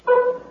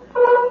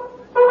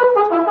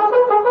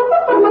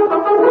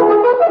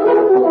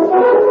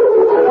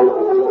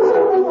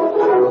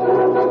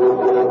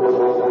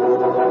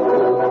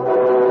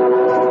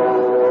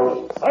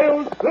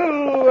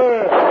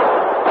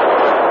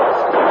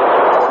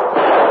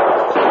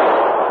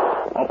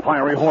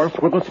fiery horse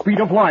with the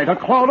speed of light, a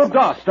cloud of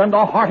dust, and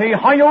a hearty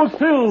Hi-Yo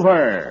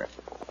Silver,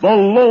 the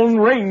Lone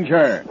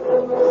Ranger.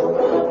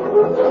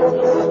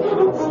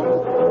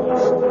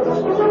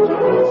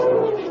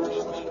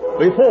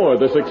 Before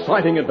this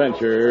exciting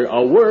adventure,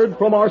 a word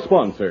from our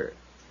sponsor.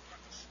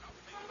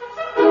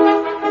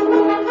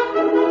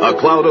 A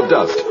cloud of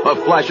dust, a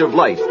flash of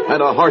light,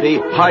 and a hearty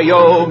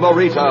Hi-Yo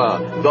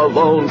Marita. The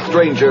Lone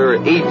Stranger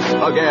eats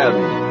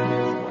again.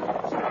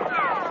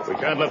 We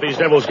can't let these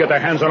devils get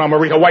their hands on our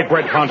Marita white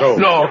bread, Tonto.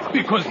 No,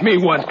 because me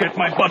want get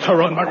my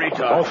butter on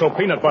Marita. Also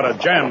peanut butter,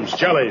 jams,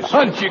 jellies.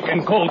 And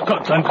chicken, cold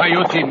cuts, and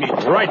coyote meat.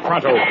 Right,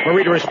 Pronto.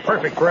 Marita is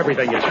perfect for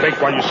everything. It's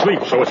baked while you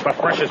sleep, so it's the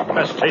freshest,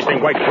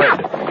 best-tasting white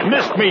bread.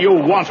 Missed me, you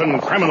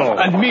wanton criminal.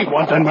 And me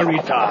want an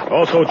Marita.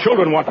 Also,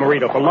 children want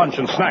Marita for lunch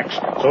and snacks.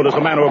 So does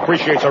the man who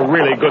appreciates a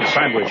really good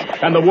sandwich.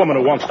 And the woman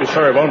who wants to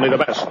serve only the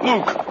best.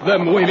 Look,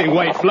 them waving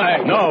white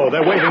flag. No,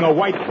 they're waving a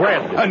white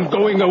bread. And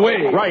going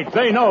away. Right,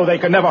 they know they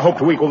can never hope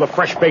to equal the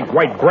fresh-baked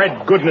white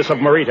bread goodness of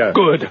Marita.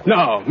 Good.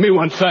 Now, me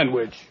want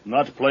sandwich.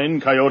 Not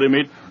plain coyote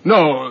meat?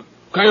 No,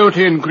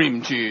 coyote and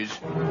cream cheese.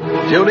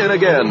 Tune in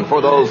again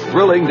for those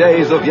thrilling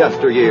days of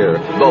yesteryear.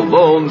 The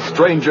Lone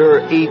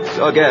Stranger eats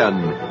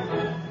again.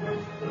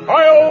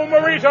 Hi-yo,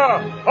 Marita!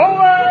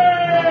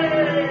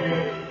 Away!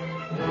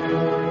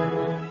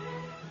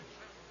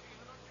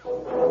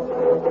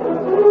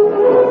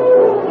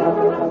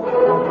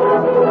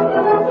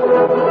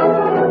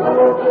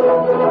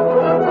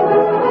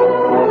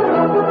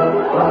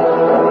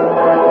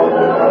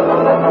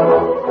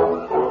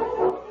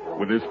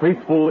 With his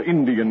faithful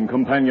Indian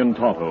companion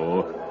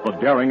Tonto, the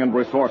daring and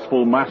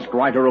resourceful masked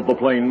rider of the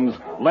plains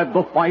led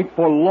the fight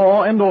for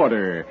law and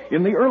order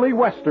in the early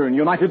western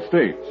United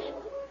States.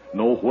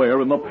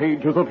 Nowhere in the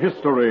pages of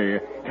history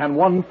can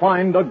one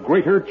find a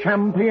greater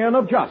champion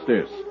of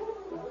justice.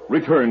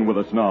 Return with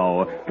us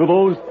now to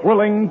those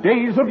thrilling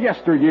days of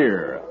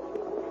yesteryear.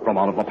 From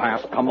out of the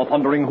past come the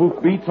thundering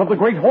hoofbeats of the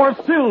great horse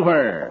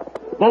Silver.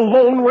 The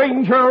Lone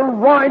Ranger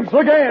rides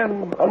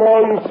again. Come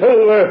on,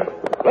 Silver.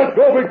 Let's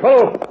go, big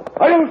fellow.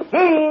 Hi-yo,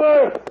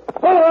 Silver!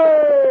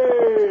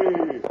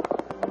 Hooray!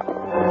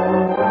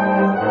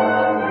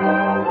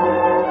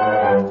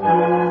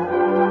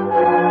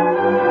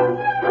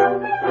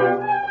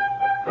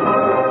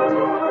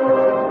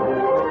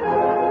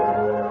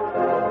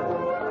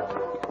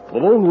 The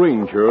Lone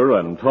Ranger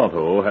and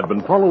Tonto had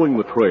been following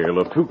the trail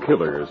of two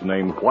killers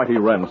named Whitey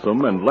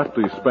Ransom and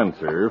Lefty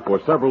Spencer for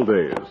several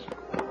days.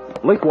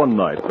 Late one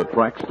night, the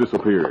tracks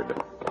disappeared.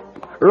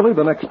 Early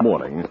the next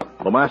morning,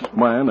 the masked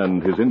man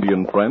and his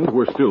Indian friend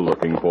were still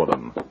looking for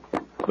them.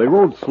 They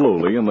rode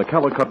slowly in the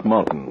Calicut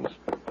Mountains,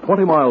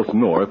 20 miles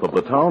north of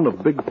the town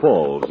of Big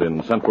Falls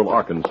in central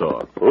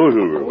Arkansas. Oh,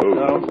 Silver.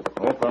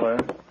 Oh, fella.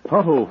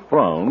 Tonto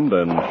frowned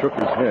and shook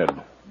his head.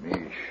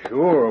 Me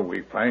sure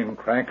we find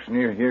tracks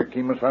near here,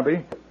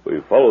 Kemosabe.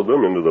 We followed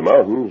them into the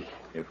mountains.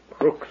 If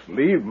crooks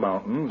leave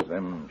mountains,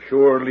 them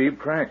sure leave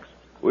tracks.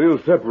 We'll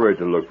separate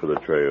to look for the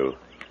trail.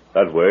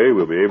 That way,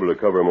 we'll be able to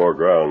cover more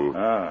ground.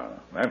 Ah,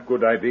 that's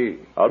good idea.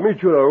 I'll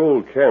meet you at our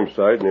old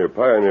campsite near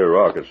Pioneer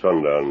Rock at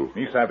sundown.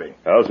 Me sabe.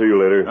 I'll see you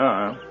later.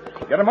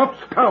 Get 'em up,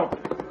 Scout.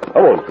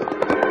 Come on, sir.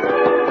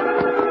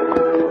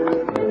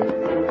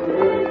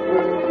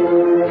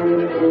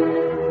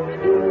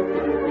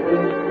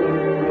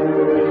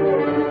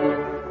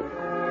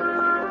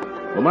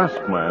 The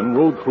masked man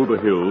rode through the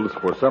hills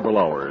for several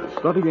hours,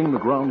 studying the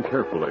ground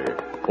carefully,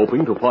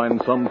 hoping to find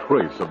some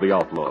trace of the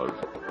outlaws.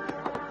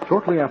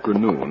 Shortly after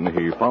noon,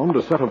 he found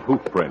a set of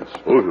hoof prints.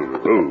 Oh,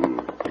 Silver.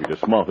 Oh. He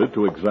dismounted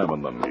to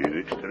examine them.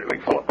 Easy, steady,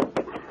 big fella.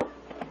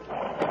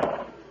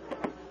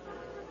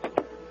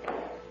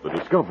 The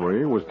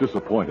discovery was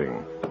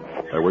disappointing.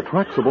 There were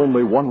tracks of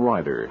only one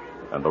rider,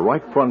 and the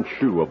right front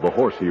shoe of the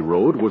horse he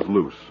rode was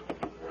loose.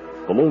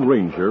 The Lone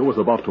Ranger was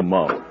about to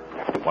mount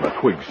when a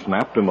twig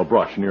snapped in the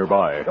brush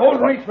nearby. Don't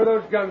reach for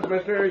those guns,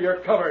 mister. You're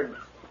covered.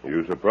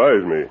 You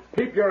surprised me.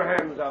 Keep your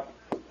hands up.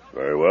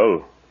 Very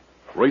well.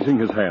 Raising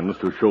his hands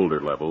to shoulder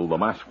level, the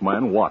masked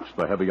man watched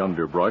the heavy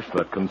underbrush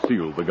that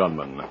concealed the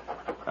gunman.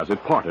 As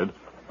it parted,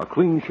 a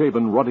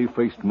clean-shaven,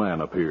 ruddy-faced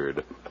man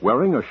appeared,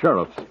 wearing a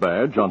sheriff's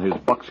badge on his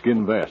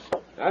buckskin vest.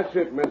 That's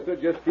it, mister.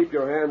 Just keep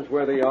your hands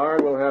where they are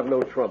and we'll have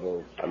no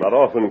trouble. I'm not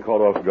often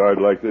caught off guard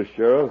like this,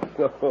 Sheriff.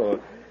 No,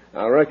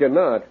 I reckon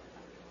not.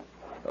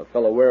 A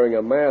fellow wearing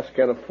a mask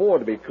can't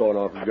afford to be caught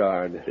off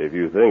guard. If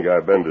you think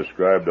I've been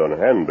described on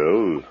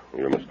handbills,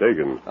 you're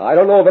mistaken. I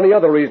don't know of any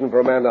other reason for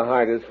a man to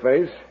hide his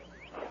face.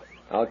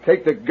 I'll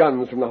take the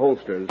guns from the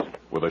holsters.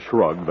 With a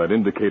shrug that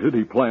indicated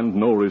he planned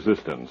no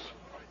resistance,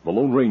 the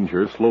Lone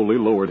Ranger slowly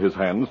lowered his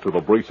hands to the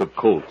brace of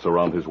Colts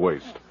around his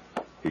waist.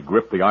 He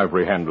gripped the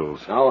ivory handles.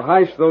 I'll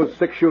heist those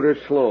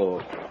six-shooters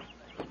slow.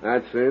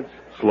 That's it.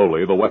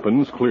 Slowly, the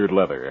weapons cleared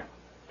leather.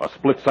 A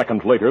split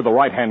second later, the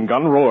right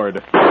handgun roared.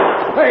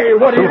 Hey,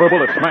 what are you... Silver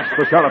bullet smashed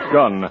the sheriff's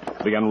gun.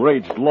 The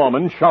enraged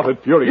lawman shouted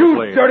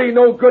furiously. You dirty,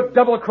 no-good,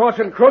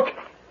 double-crossing crook!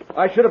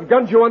 I should have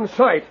gunned you on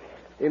sight,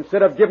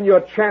 instead of giving you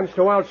a chance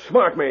to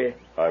outsmart me.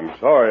 I'm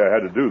sorry I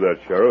had to do that,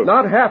 Sheriff.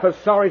 Not half as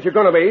sorry as you're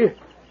going to be.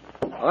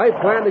 I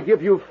planned to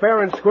give you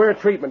fair and square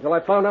treatment till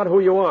I found out who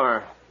you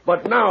are.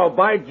 But now,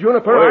 by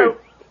Juniper, Wait.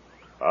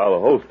 I'll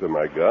holster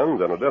my guns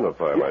and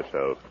identify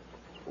myself.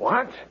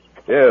 What?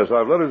 Yes,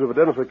 I've letters of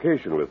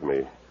identification with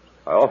me.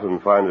 I often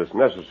find this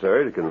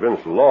necessary to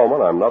convince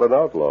lawmen I'm not an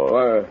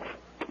outlaw.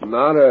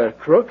 Not a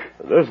crook?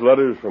 This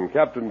letter's from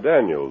Captain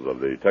Daniels of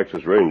the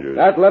Texas Rangers.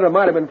 That letter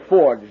might have been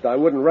forged. I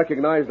wouldn't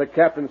recognize the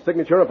captain's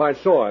signature if I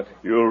saw it.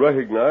 You'll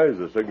recognize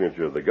the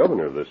signature of the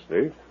governor of this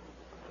state.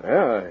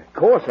 Yeah, of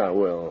course I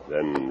will.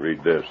 Then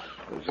read this.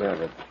 Let's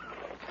have it.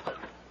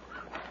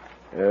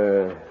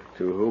 To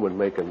whom it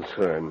may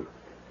concern.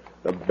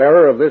 The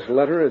bearer of this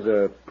letter is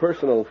a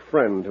personal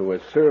friend who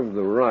has served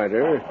the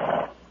rider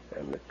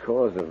and the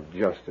cause of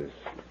justice.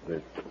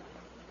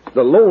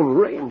 The Lone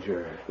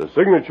Ranger. The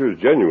signature's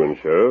genuine,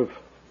 Sheriff.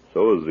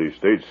 So is the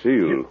state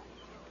seal.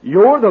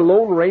 You're the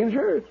Lone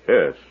Ranger?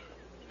 Yes.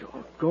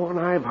 Doggone,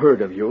 I've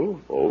heard of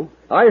you. Oh?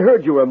 I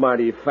heard you were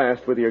mighty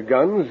fast with your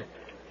guns.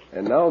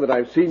 And now that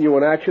I've seen you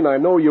in action, I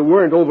know you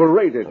weren't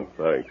overrated.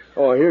 Thanks.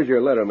 Oh, here's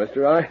your letter,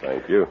 mister.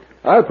 Thank you.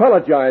 I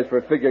apologize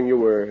for figuring you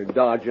were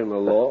dodging the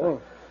law.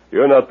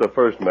 You're not the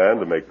first man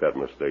to make that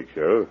mistake,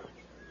 Sheriff.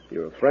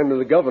 You're a friend of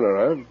the governor,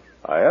 huh?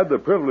 I had the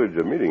privilege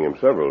of meeting him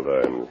several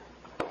times.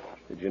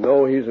 Did you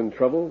know he's in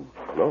trouble?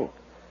 No.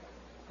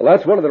 Well,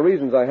 that's one of the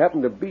reasons I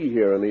happen to be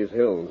here in these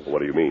hills. What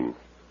do you mean?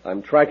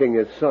 I'm tracking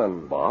his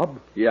son. Bob?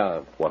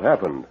 Yeah. What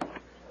happened?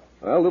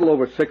 Well, a little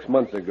over 6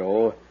 months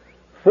ago,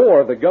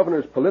 4 of the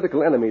governor's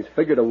political enemies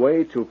figured a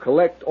way to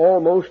collect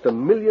almost $1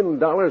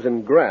 million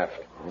in graft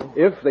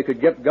if they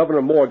could get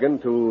Governor Morgan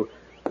to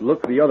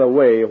look the other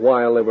way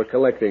while they were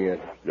collecting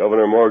it.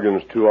 Governor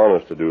Morgan's too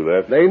honest to do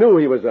that. They knew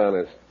he was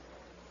honest.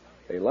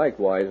 They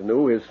likewise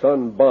knew his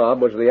son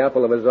Bob was the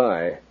apple of his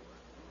eye.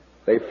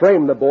 They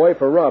framed the boy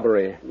for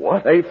robbery.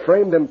 What? They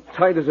framed him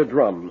tight as a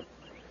drum.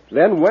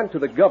 Then went to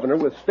the governor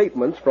with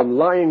statements from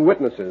lying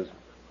witnesses.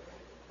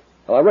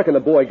 Well, I reckon the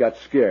boy got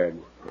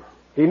scared.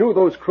 He knew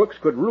those crooks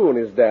could ruin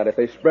his dad if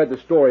they spread the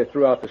story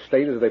throughout the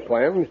state as they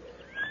planned.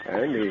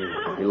 And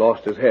he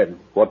lost his head.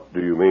 What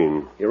do you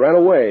mean? He ran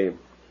away,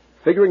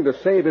 figuring to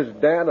save his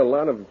dad a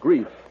lot of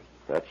grief.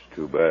 That's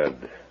too bad.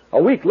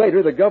 A week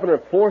later, the governor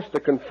forced a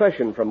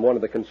confession from one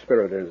of the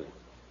conspirators.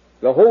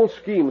 The whole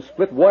scheme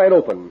split wide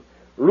open,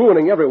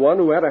 ruining everyone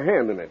who had a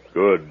hand in it.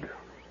 Good.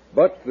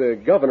 But the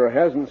governor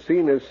hasn't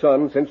seen his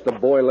son since the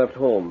boy left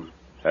home.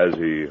 Has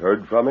he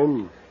heard from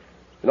him?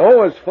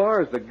 No, as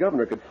far as the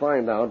governor could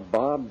find out,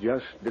 Bob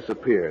just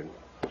disappeared.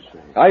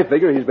 I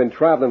figure he's been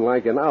traveling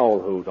like an owl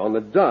hoot on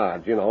the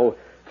dodge,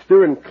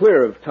 steering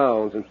clear of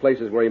towns and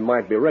places where he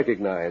might be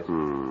recognized.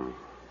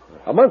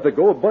 A month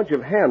ago, a bunch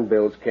of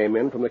handbills came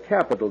in from the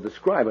capital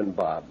describing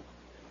Bob.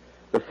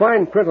 The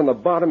fine print on the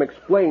bottom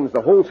explains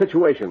the whole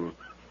situation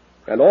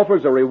and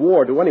offers a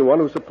reward to anyone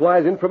who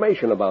supplies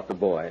information about the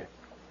boy.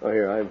 Oh,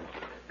 here, I've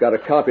got a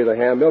copy of the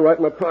handbill right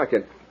in my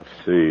pocket.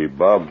 See,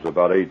 Bob's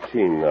about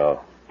 18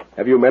 now.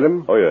 Have you met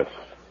him? Oh, yes.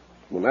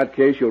 In that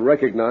case, you'll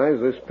recognize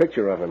this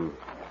picture of him.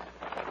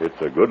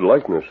 It's a good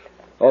likeness.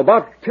 Oh,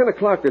 about 10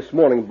 o'clock this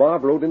morning,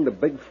 Bob rode into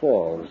Big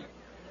Falls.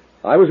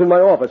 I was in my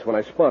office when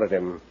I spotted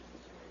him.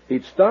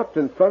 He'd stopped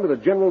in front of the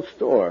general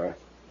store.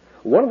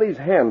 One of these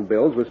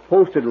handbills was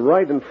posted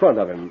right in front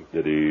of him.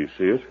 Did he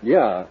see it?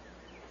 Yeah.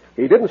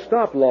 He didn't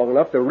stop long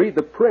enough to read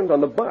the print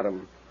on the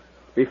bottom.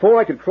 Before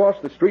I could cross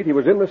the street, he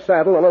was in the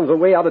saddle and on his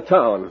way out of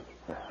town.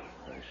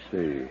 I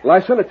see. Well, I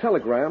sent a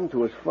telegram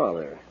to his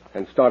father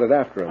and started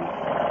after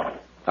him.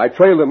 I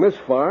trailed him this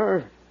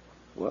far.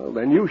 Well,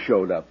 then you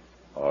showed up.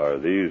 Are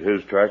these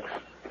his tracks?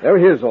 They're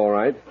his, all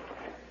right.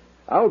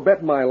 I'll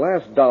bet my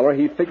last dollar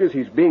he figures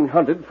he's being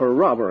hunted for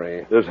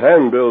robbery. This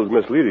handbill's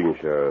misleading,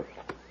 Sheriff.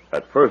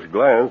 At first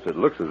glance, it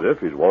looks as if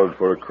he's wanted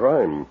for a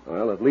crime.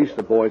 Well, at least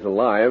the boy's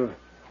alive.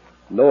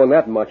 Knowing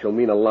that much will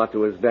mean a lot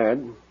to his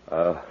dad.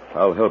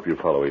 I'll help you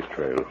follow his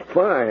trail.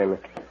 Fine.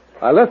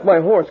 I left my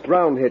horse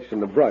ground hitched in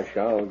the brush.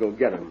 I'll go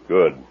get him.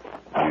 Good.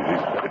 Easy,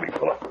 steady, big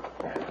fellow.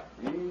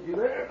 Easy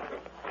there.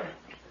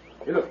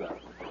 Get up now.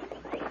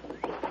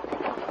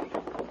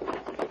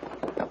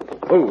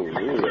 Oh,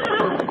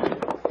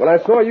 yeah. When I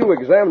saw you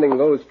examining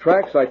those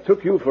tracks, I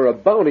took you for a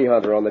bounty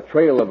hunter on the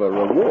trail of a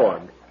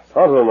reward.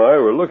 Tonto and I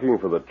were looking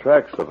for the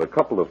tracks of a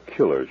couple of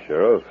killers,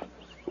 Sheriff.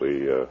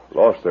 We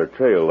lost their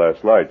trail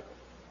last night.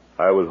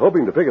 I was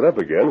hoping to pick it up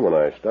again when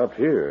I stopped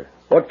here.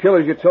 What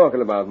killers you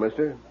talking about,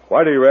 mister?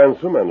 Whitey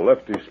Ransom and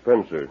Lefty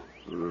Spencer.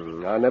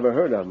 I never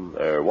heard of them.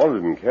 They're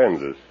wanted in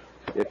Kansas.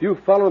 If you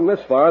follow them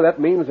this far, that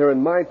means they're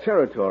in my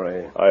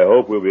territory. I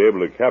hope we'll be able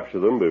to capture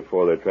them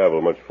before they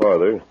travel much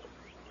farther.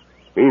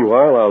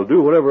 Meanwhile, I'll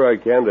do whatever I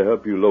can to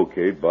help you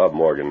locate Bob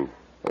Morgan.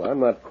 Well, I'm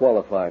not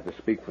qualified to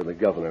speak for the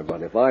governor,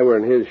 but if I were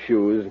in his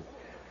shoes,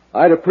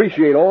 I'd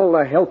appreciate all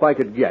the help I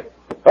could get.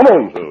 Come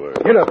on, Silver.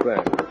 Get up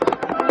there.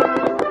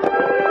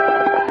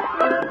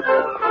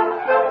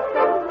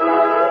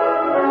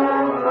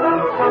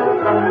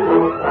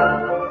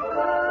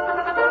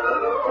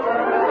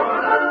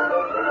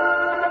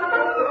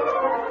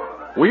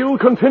 We'll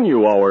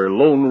continue our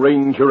Lone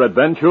Ranger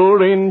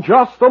adventure in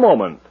just a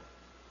moment.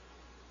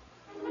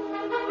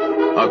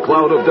 A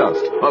cloud of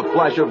dust, a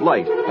flash of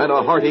light, and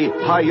a hearty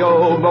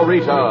Hi-Yo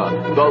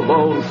Morita. The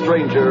Lone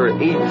Stranger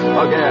eats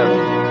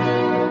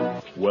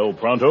again. Well,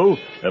 Pronto,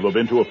 ever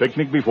been to a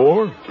picnic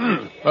before?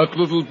 At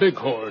Little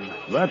Bighorn.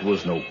 That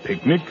was no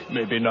picnic.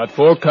 Maybe not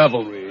for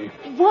cavalry.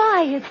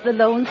 Why, it's the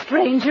Lone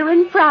Stranger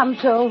in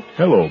Pronto.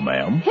 Hello,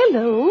 ma'am.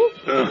 Hello.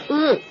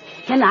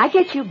 Can I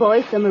get you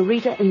boys some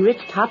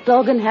Morita-enriched hot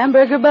dog and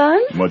hamburger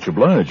buns? Much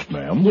obliged,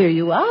 ma'am. Here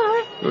you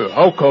are.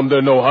 How come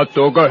there no hot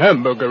dog or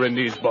hamburger in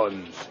these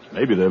buns?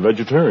 Maybe they're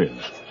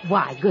vegetarians.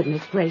 Why,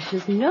 goodness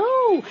gracious,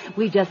 no.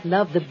 We just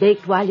love the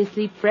baked while you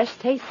sleep fresh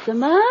taste so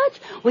much.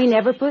 We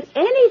never put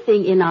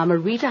anything in our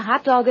Morita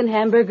hot dog and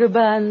hamburger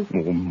buns.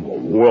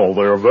 Well,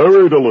 they're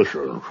very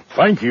delicious.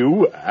 Thank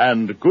you,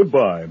 and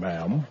goodbye,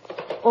 ma'am.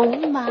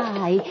 Oh,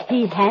 my.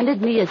 He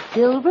handed me a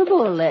silver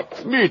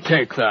bullet. Me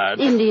take that.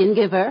 Indian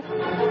giver.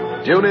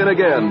 Tune in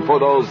again for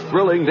those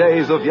thrilling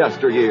days of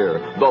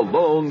yesteryear. The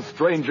Lone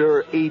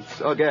Stranger eats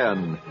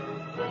again.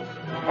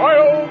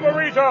 Hi-yo,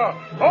 Morita!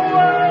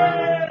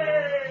 Away!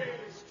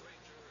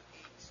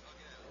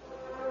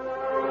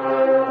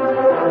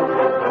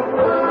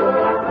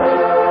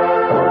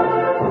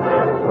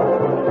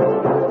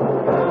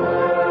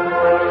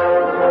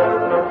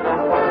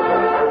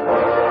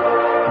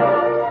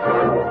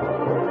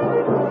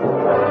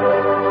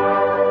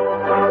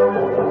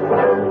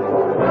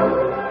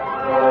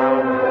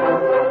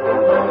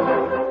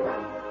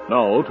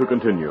 Now to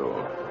continue.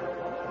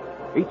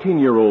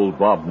 18-year-old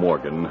Bob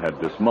Morgan had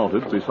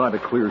dismounted beside a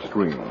clear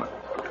stream.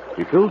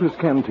 He filled his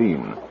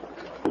canteen.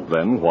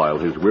 Then, while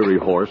his weary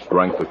horse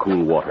drank the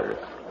cool water,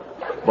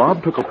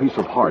 Bob took a piece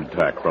of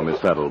hardtack from his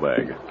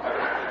saddlebag.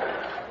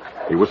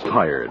 He was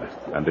tired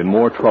and in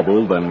more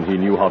trouble than he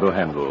knew how to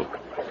handle.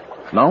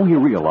 Now he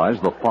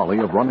realized the folly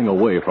of running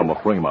away from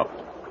a frame-up.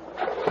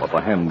 But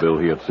the handbill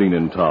he had seen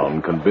in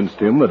town convinced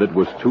him that it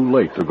was too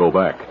late to go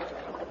back.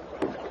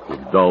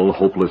 With dull,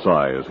 hopeless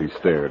eyes, he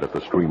stared at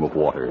the stream of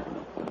water.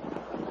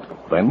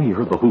 Then he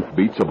heard the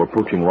hoofbeats of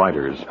approaching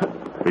riders.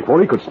 Before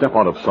he could step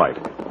out of sight,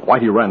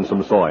 Whitey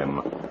Ransom saw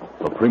him.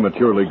 The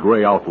prematurely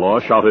gray outlaw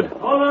shouted,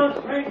 "Hold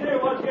on, stranger.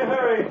 What's your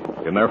hurry?"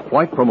 In their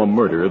flight from a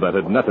murder that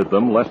had netted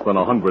them less than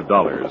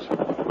 $100,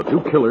 the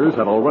two killers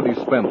had already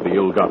spent the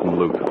ill-gotten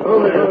loot.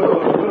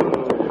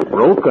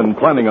 Broke and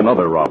planning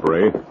another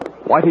robbery,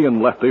 Whitey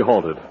and Lefty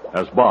halted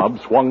as Bob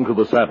swung to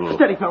the saddle.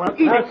 Steady, fella.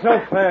 Eat Not it. so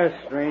fast,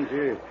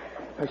 stranger.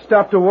 I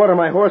stopped to water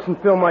my horse and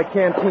fill my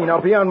canteen.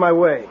 I'll be on my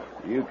way.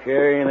 You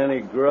carrying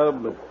any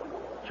grub?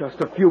 Just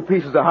a few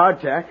pieces of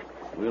hardtack.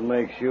 We'll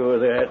make sure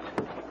of that.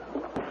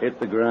 Hit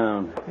the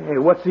ground. Hey,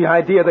 what's the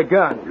idea of the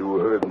gun? You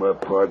heard my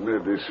partner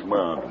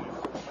dismount.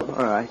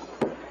 All right.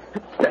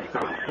 Steady,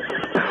 fella.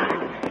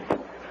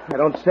 I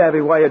don't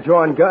savvy why you're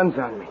drawing guns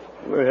on me.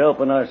 We're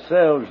helping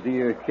ourselves to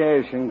your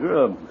cash and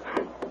grub.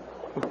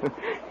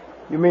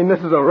 You mean this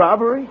is a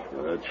robbery?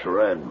 That's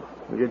right.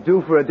 Well, you're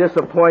due for a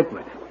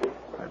disappointment.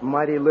 I've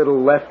mighty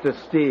little left to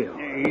steal.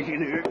 Easy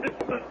there.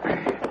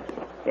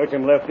 Catch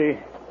him, Lefty.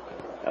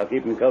 I'll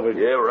keep him covered.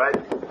 Yeah, right.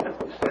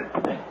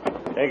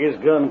 Take his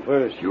gun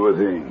first. Sure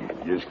thing.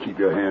 Just keep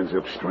your hands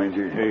up,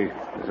 stranger. Hey,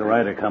 there's a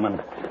rider coming.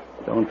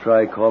 Don't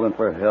try calling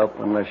for help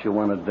unless you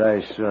want to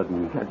die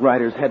sudden. That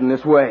rider's heading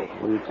this way.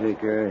 We'll take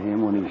care of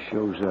him when he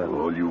shows up.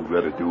 All you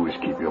gotta do is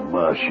keep your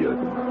mouth shut.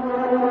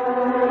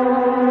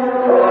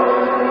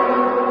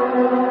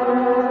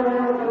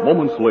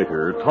 Moments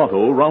later,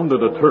 Tonto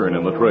rounded a turn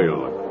in the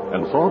trail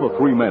and saw the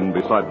three men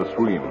beside the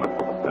stream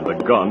and a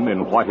gun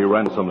in Whitey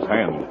Ransom's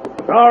hand.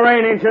 Draw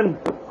rein, Injun.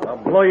 I'll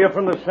blow you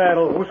from the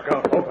saddle. Who's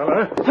got,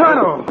 fella?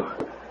 Tonto!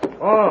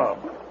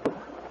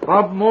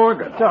 Bob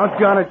Morgan.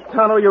 Doggone it,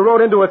 Tonto, you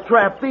rode into a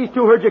trap. These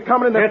two heard you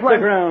coming in the Hit the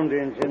front. ground,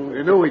 Injun.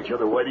 We know each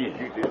other, Whitey.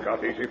 Keep this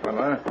got easy,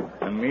 fella.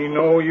 And me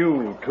know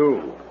you,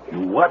 too. You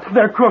what?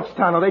 They're crooks,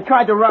 Tonto. They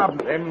tried to rob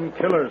me. Them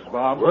killers,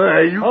 Bob.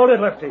 Why, you... Hold it,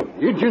 Lefty.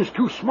 Injun's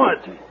too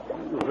smart.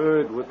 You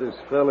heard what this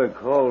fella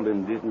called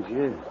him, didn't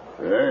you?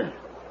 Huh?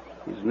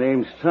 His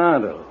name's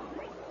Tonto.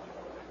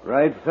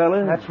 Right,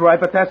 fella? That's right,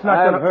 but that's not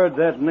I've gonna... heard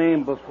that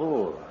name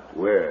before.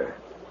 Where?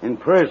 In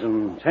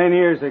prison, 10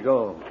 years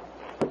ago,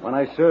 when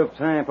I served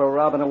time for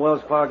robbing a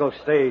Wells Fargo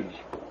stage.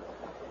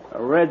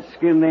 A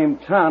redskin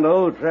named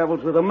Tonto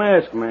travels with a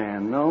masked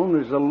man known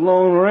as the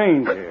Lone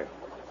Ranger.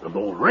 The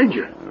Lone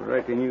Ranger? I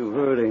reckon you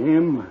heard of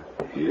him.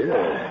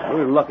 Yeah.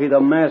 We're lucky the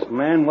masked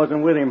man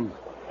wasn't with him.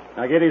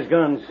 Now get his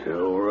guns.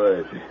 All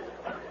right.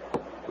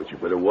 But you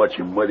better watch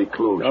him mighty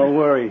close. Don't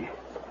worry.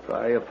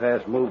 Try a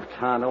fast move,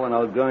 Tonto, and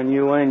I'll gun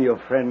you and your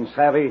friend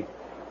Savvy.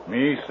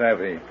 Me,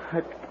 Savvy.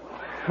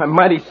 I'm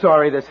mighty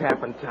sorry this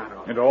happened,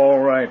 Tonto. And all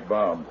right,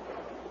 Bob.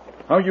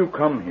 How you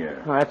come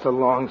here? Oh, that's a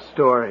long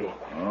story.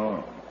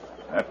 Oh,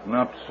 that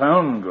not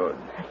sound good.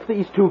 If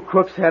these two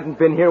crooks hadn't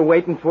been here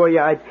waiting for you,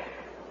 I'd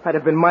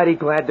have been mighty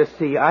glad to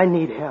see you. I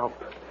need help.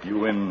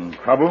 You in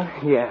trouble?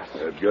 Yes.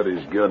 I've got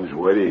his guns,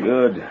 Whitey.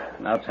 Good.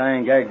 Now tie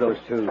and gag those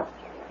two.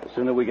 The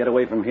sooner we get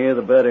away from here,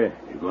 the better.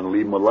 You gonna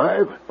leave him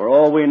alive? For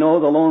all we know,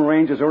 the Lone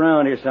Ranger's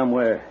around here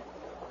somewhere.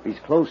 If he's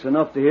close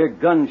enough to hear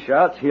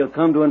gunshots, he'll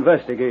come to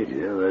investigate.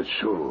 Yeah, that's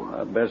so.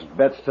 Our best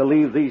bet's to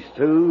leave these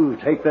two,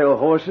 take their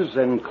horses,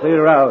 and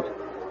clear out.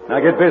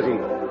 Now get busy.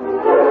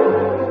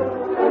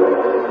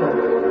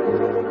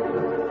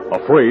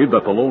 Afraid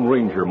that the Lone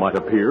Ranger might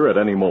appear at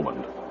any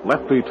moment,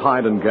 Lefty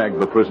tied and gagged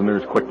the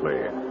prisoners quickly,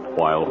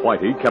 while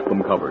Whitey kept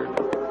them covered.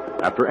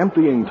 After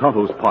emptying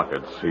Tonto's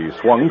pockets, he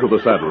swung to the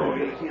saddle.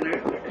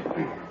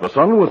 The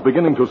sun was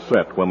beginning to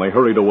set when they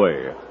hurried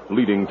away,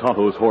 leading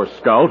Tonto's horse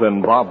Scout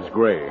and Bob's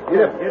Gray.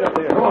 Get up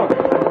there. Come on.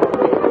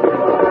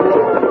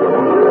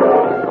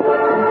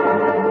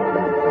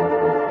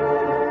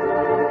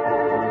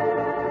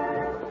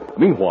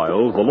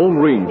 Meanwhile, the Lone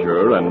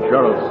Ranger and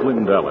Sheriff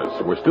Slim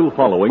Dallas were still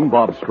following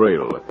Bob's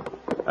trail.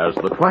 As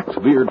the tracks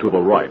veered to the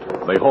right,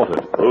 they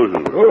halted.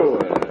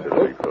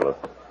 Steady, fella.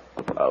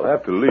 I'll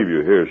have to leave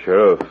you here,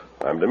 Sheriff.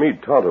 I'm to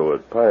meet Tonto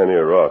at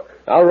Pioneer Rock.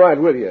 I'll ride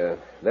with you.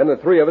 Then the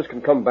three of us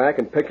can come back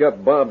and pick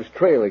up Bob's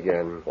trail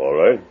again. All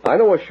right. I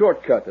know a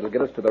shortcut that'll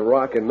get us to the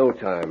rock in no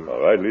time.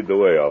 All right, lead the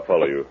way. I'll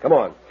follow you. Come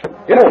on.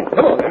 Get on.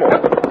 Come on.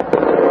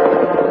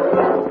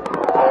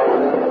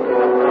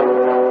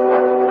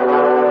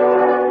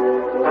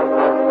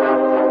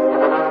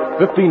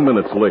 15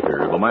 minutes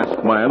later, the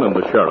masked man and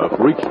the sheriff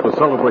reached the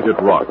celebrated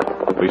rock,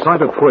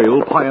 beside a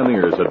trail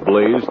pioneers had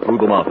blazed through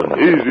the mountains.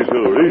 Easy,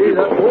 Silver, easy.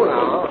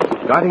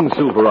 Guiding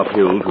Silver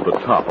uphill to the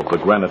top of the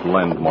granite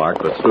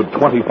landmark that stood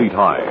 20 feet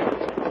high,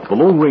 the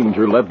Lone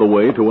Ranger led the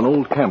way to an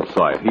old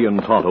campsite he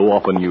and Tonto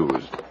often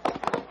used.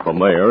 From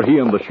there, he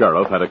and the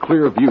sheriff had a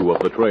clear view of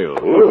the trail.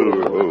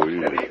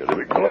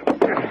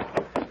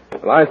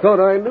 Well, I thought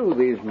I knew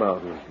these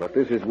mountains, but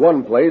this is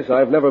one place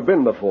I've never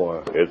been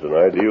before. It's an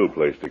ideal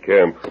place to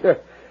camp.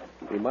 It'd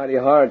be mighty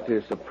hard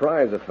to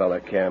surprise a fella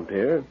camped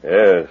here.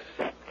 Yes.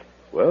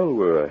 Well,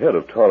 we're ahead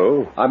of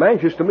Tonto. I'm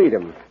anxious to meet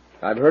him.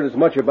 I've heard as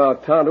much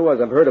about Tonto as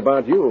I've heard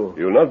about you.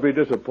 You'll not be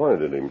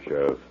disappointed in him,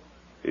 Sheriff.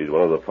 He's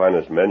one of the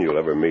finest men you'll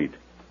ever meet.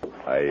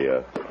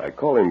 I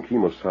call him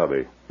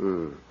Kimosabe.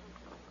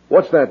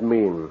 What's that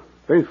mean?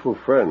 Faithful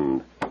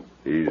friend.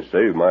 He's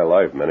saved my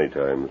life many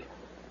times.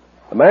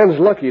 A man's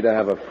lucky to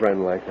have a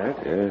friend like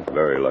that. Yeah,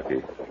 very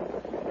lucky.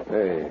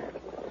 Hey,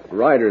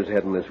 riders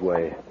heading this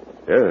way.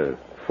 Yes.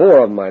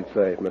 4 of them, I'd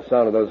say, from the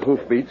sound of those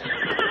hoofbeats.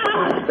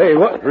 Hey,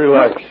 what?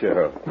 Relax,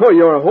 Sheriff. Oh,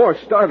 your horse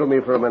startled me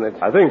for a minute.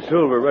 I think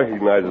Silver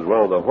recognizes one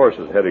of the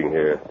horses heading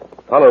here.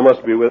 Tonto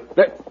must be with...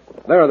 There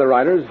are the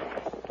riders.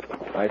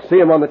 I see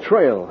them on the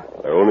trail.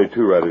 There are only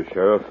 2 riders,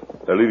 Sheriff.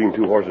 They're leading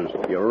 2 horses.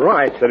 You're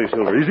right. Steady,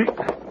 Silver. Easy.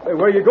 Hey,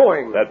 where are you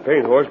going? That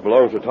paint horse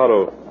belongs to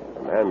Tonto.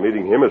 The man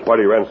leading him is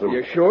Whitey Ransom.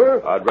 You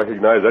sure? I'd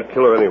recognize that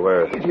killer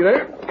anywhere. Is he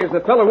there? Is the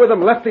fellow with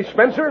him Lefty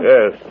Spencer?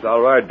 Yes. I'll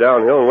ride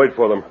downhill and wait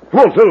for them. Come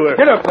on, Silver.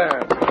 Get up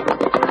there.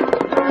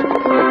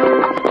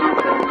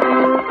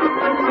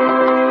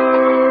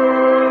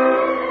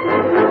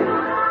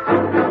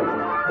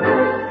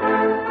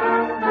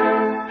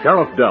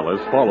 Sheriff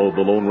Dallas followed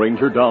the Lone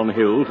Ranger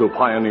downhill to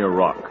Pioneer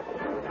Rock.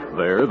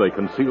 There they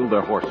concealed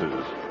their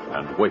horses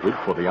and waited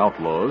for the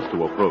outlaws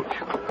to approach.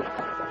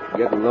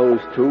 Getting those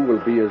 2 will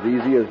be as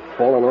easy as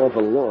falling off a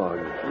log.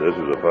 This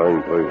is a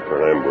fine place for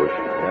an ambush.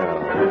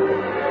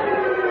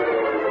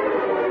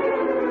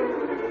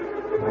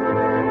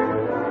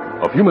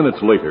 Yeah. A few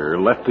minutes later,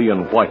 Lefty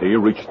and Whitey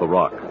reached the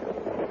rock.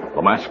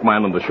 The masked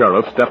man and the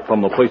sheriff stepped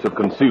from the place of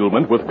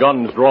concealment with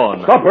guns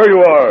drawn. Stop where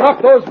you are. Stop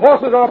those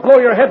horses or I'll blow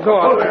your heads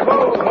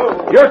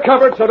off. You're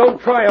covered, so don't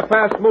try a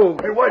fast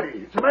move. Hey,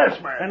 Whitey, it's a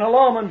masked man. And a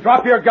lawman.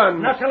 Drop your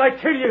gun. Not till I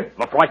kill you.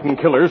 The frightened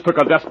killers took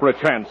a desperate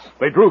chance.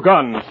 They drew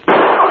guns.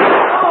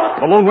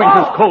 The Lone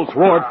Ranger's Colts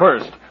roared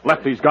first.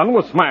 Lefty's gun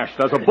was smashed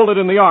as a bullet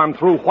in the arm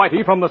threw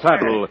Whitey from the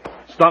saddle.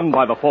 Stunned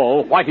by the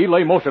fall, Whitey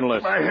lay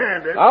motionless. My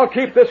hand. I'll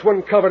keep this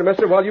one covered,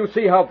 mister, while you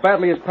see how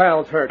badly his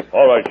pal's hurt.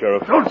 All right,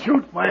 Sheriff. Don't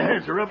shoot. My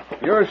hands are up.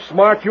 You're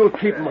smart. You'll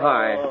keep them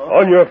high.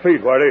 On your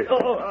feet, Whitey.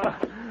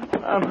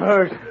 I'm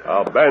hurt.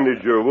 I'll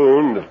bandage your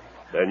wound.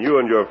 Then you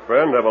and your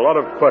friend have a lot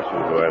of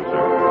questions to answer.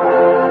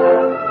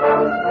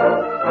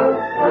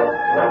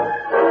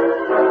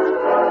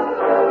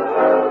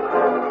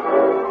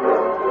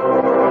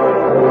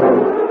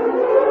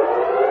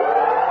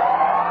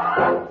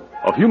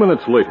 A few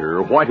minutes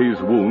later, Whitey's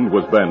wound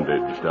was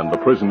bandaged and the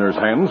prisoners'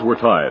 hands were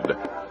tied.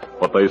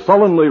 But they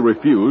sullenly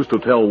refused to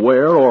tell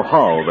where or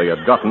how they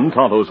had gotten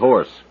Tonto's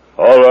horse.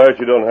 All right,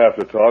 you don't have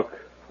to talk.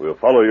 We'll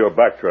follow your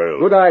back trail.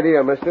 Good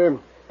idea, mister.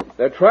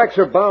 Their tracks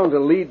are bound to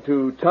lead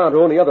to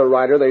Tonto and the other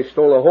rider they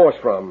stole a horse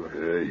from.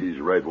 He's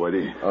right,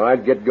 Whitey. All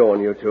right, get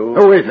going, you 2.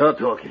 Oh, wait, I'll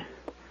talk.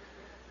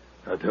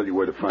 I'll tell you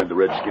where to find the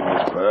redskin,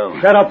 Miss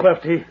Pal. Shut up,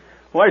 Lefty.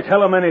 Why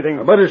tell him anything?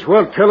 I might as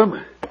well tell him.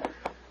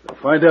 They'll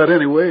find out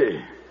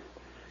anyway.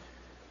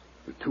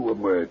 The 2 of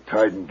them are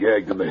tied and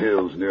gagged in the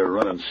hills near a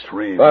running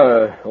stream.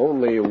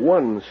 Only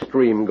one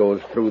stream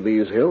goes through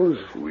these hills.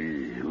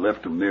 We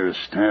left them near a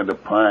stand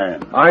of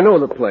pine. I know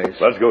the place.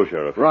 Let's go,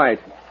 Sheriff. Right.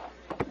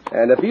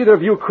 And if either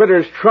of you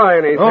critters try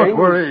anything... Don't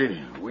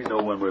worry. We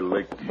know when we're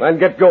licked. Then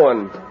get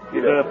going.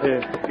 Get up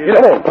here.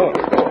 Get up. Come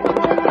on.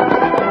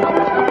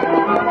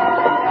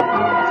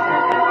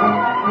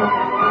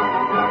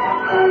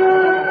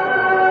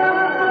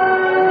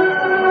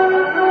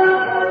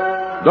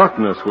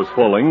 Darkness was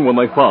falling when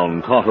they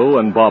found Tonto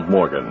and Bob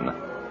Morgan.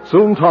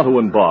 Soon Tonto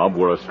and Bob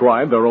were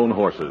astride their own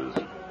horses.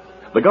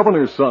 The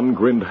governor's son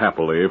grinned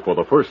happily for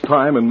the first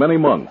time in many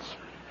months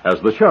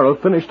as the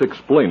sheriff finished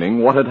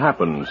explaining what had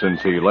happened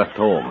since he left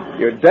home.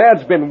 Your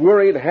dad's been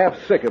worried half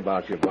sick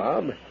about you,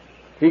 Bob.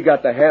 He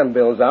got the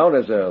handbills out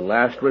as a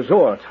last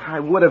resort. I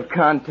would have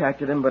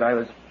contacted him, but I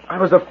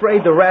was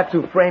afraid the rats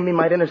who framed me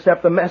might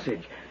intercept the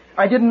message.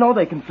 I didn't know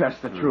they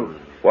confessed the truth.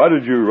 Why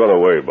did you run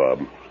away,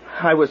 Bob?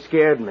 I was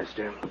scared,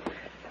 mister.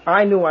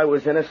 I knew I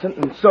was innocent,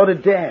 and so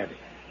did Dad.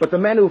 But the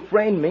men who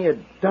framed me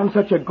had done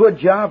such a good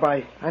job,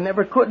 I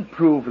never could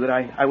prove that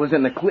I was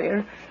in the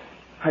clear.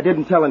 I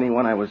didn't tell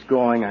anyone I was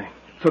going. I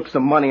took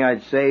some money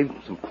I'd saved,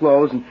 some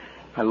clothes, and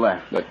I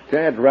left. But,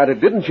 Dad Ratted,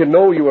 didn't you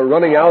know you were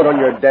running out on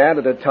your dad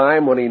at a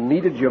time when he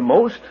needed you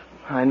most?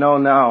 I know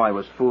now I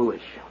was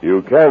foolish.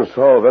 You can't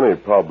solve any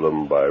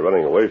problem by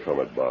running away from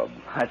it, Bob.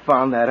 I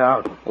found that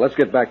out. Let's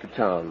get back to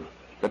town.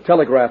 The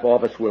telegraph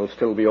office will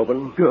still be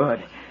open.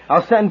 Good.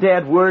 I'll send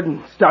Dad word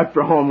and start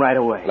for home right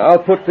away. And I'll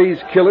put these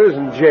killers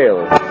in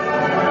jail.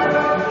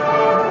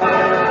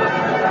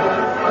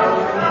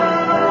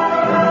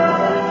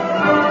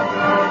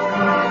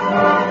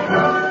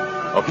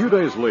 A few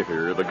days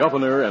later, the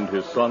governor and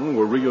his son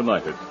were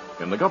reunited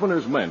in the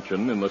governor's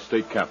mansion in the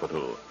state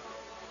capital.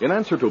 In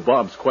answer to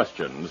Bob's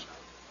questions,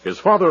 his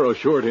father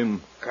assured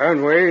him,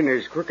 Conway and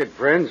his crooked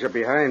friends are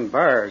behind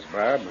bars,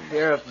 Bob.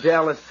 Sheriff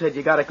Dallas said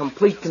you got a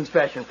complete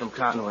confession from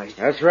Conway.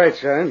 That's right,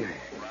 son.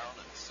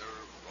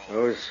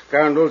 Those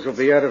scoundrels will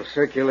be out of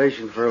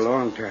circulation for a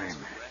long time.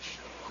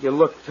 You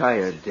look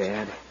tired,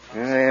 Dad. I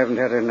haven't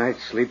had a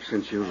night's sleep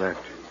since you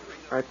left.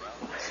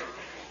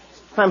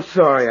 I'm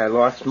sorry I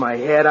lost my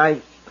head.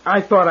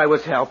 I thought I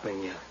was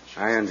helping you.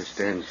 I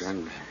understand,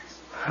 son.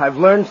 I've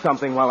learned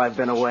something while I've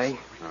been away.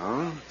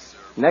 Oh?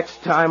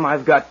 Next time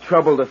I've got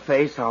trouble to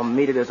face, I'll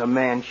meet it as a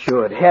man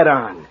should, head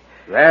on.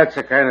 That's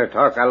the kind of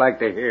talk I like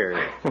to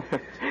hear.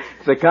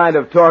 It's the kind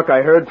of talk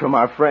I heard from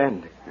our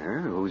friend.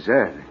 Who's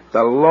that?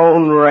 The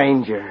Lone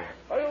Ranger.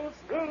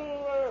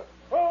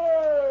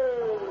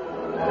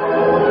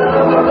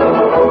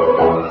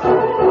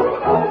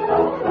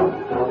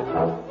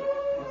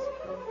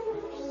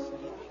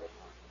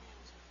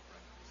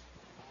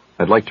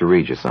 I'd like to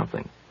read you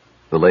something.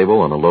 The label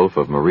on a loaf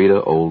of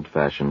Merita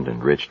old-fashioned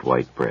enriched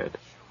white bread.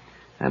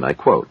 And I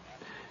quote,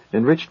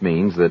 "Enriched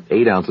means that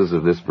 8 ounces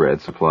of this bread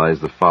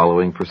supplies the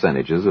following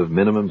percentages of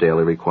minimum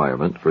daily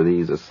requirement for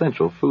these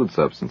essential food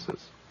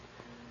substances.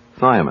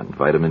 Thiamine,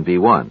 vitamin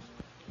B1,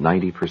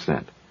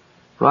 90%.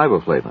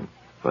 Riboflavin,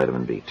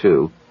 vitamin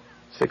B2,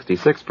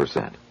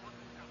 66%.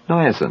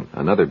 Niacin,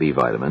 another B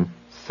vitamin,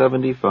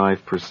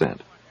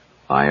 75%.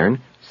 Iron,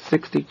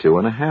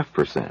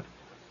 62.5%.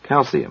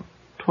 Calcium,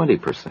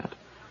 20%.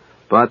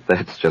 But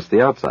that's just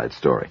the outside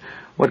story.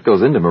 What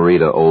goes into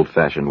Merita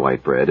old-fashioned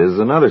white bread is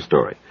another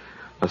story.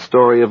 A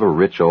story of a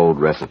rich old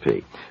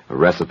recipe. A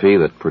recipe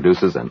that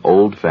produces an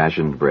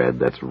old-fashioned bread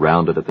that's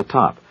rounded at the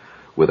top,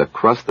 with a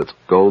crust that's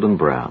golden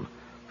brown,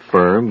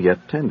 firm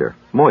yet tender,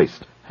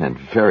 moist, and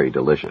very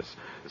delicious.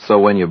 So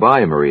when you buy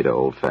a Merita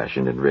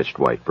old-fashioned enriched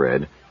white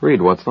bread,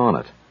 read what's on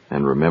it,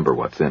 and remember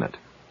what's in it."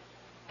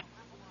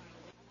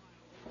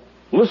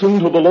 Listen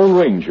to the Lone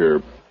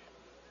Ranger.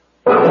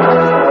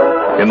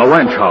 In the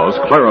ranch house,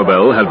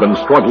 Clarabelle had been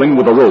struggling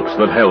with the ropes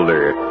that held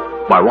her.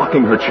 By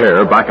rocking her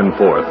chair back and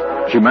forth,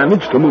 she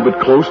managed to move it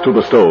close to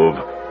the stove.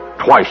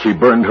 Twice she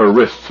burned her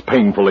wrists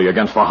painfully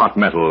against the hot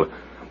metal.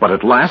 But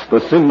at last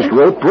the singed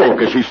rope broke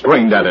as she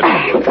strained at it.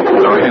 With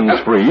her hands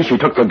free, she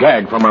took the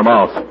gag from her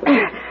mouth.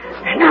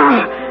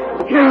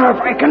 Now if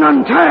I can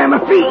untie my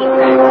feet.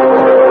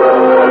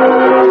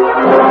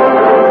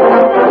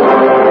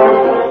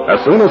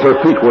 As soon as her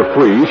feet were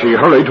free, she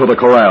hurried to the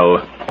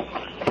corral.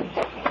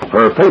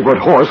 Her favorite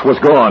horse was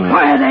gone.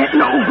 Why, that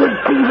no-good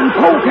thieving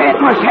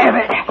polecat must have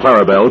it.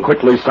 Clarabelle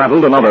quickly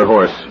saddled another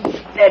horse.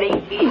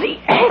 Steady, easy.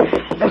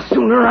 The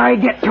sooner I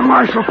get to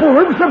Marshal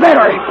Forbes, the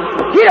better.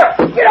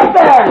 Get up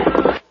there!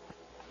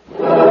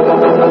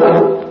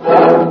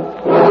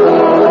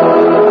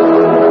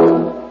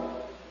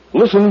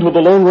 Listen to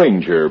The Lone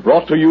Ranger,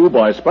 brought to you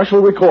by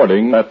special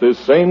recording at this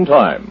same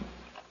time.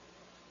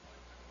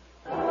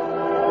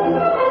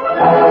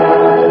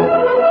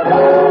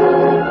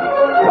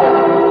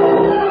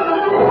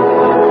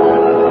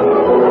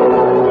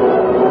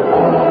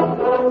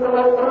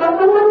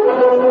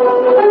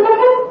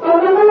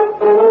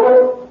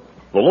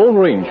 The Lone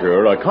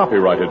Ranger, a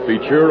copyrighted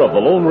feature of The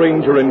Lone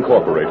Ranger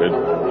Incorporated,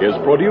 is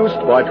produced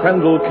by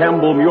Trendle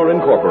Campbell Muir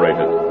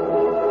Incorporated.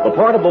 The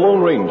part of the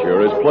Lone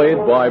Ranger is played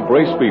by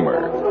Brace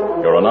Beamer.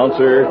 Your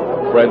announcer,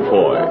 Fred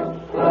Foy.